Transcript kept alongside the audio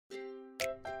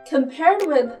Compared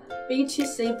with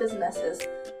B2C businesses,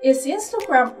 is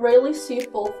Instagram really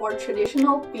suitable for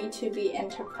traditional B2B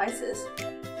enterprises?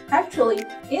 Actually,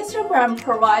 Instagram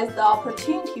provides the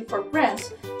opportunity for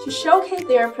brands to showcase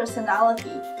their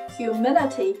personality,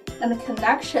 humanity, and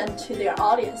connection to their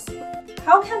audience.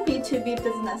 How can B2B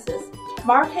businesses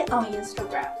market on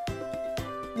Instagram?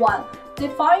 1.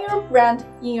 Define your brand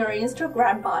in your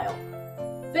Instagram bio.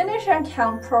 Finish and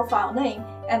count profile name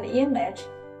and image.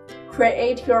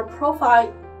 Create your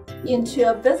profile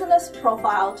into a business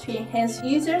profile to enhance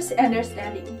users'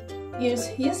 understanding. Use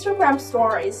Instagram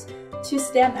stories to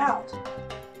stand out.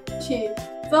 2.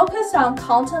 Focus on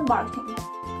content marketing.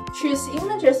 Choose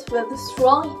images with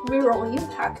strong visual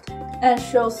impact and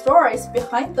show stories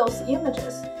behind those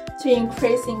images to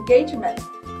increase engagement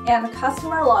and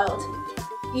customer loyalty.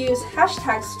 Use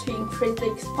hashtags to increase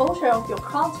the exposure of your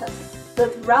content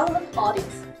with relevant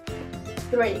audience.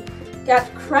 3.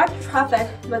 Get correct traffic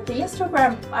with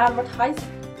Instagram advertising.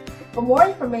 For more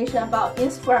information about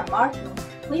Instagram marketing,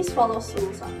 please follow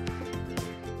Susan.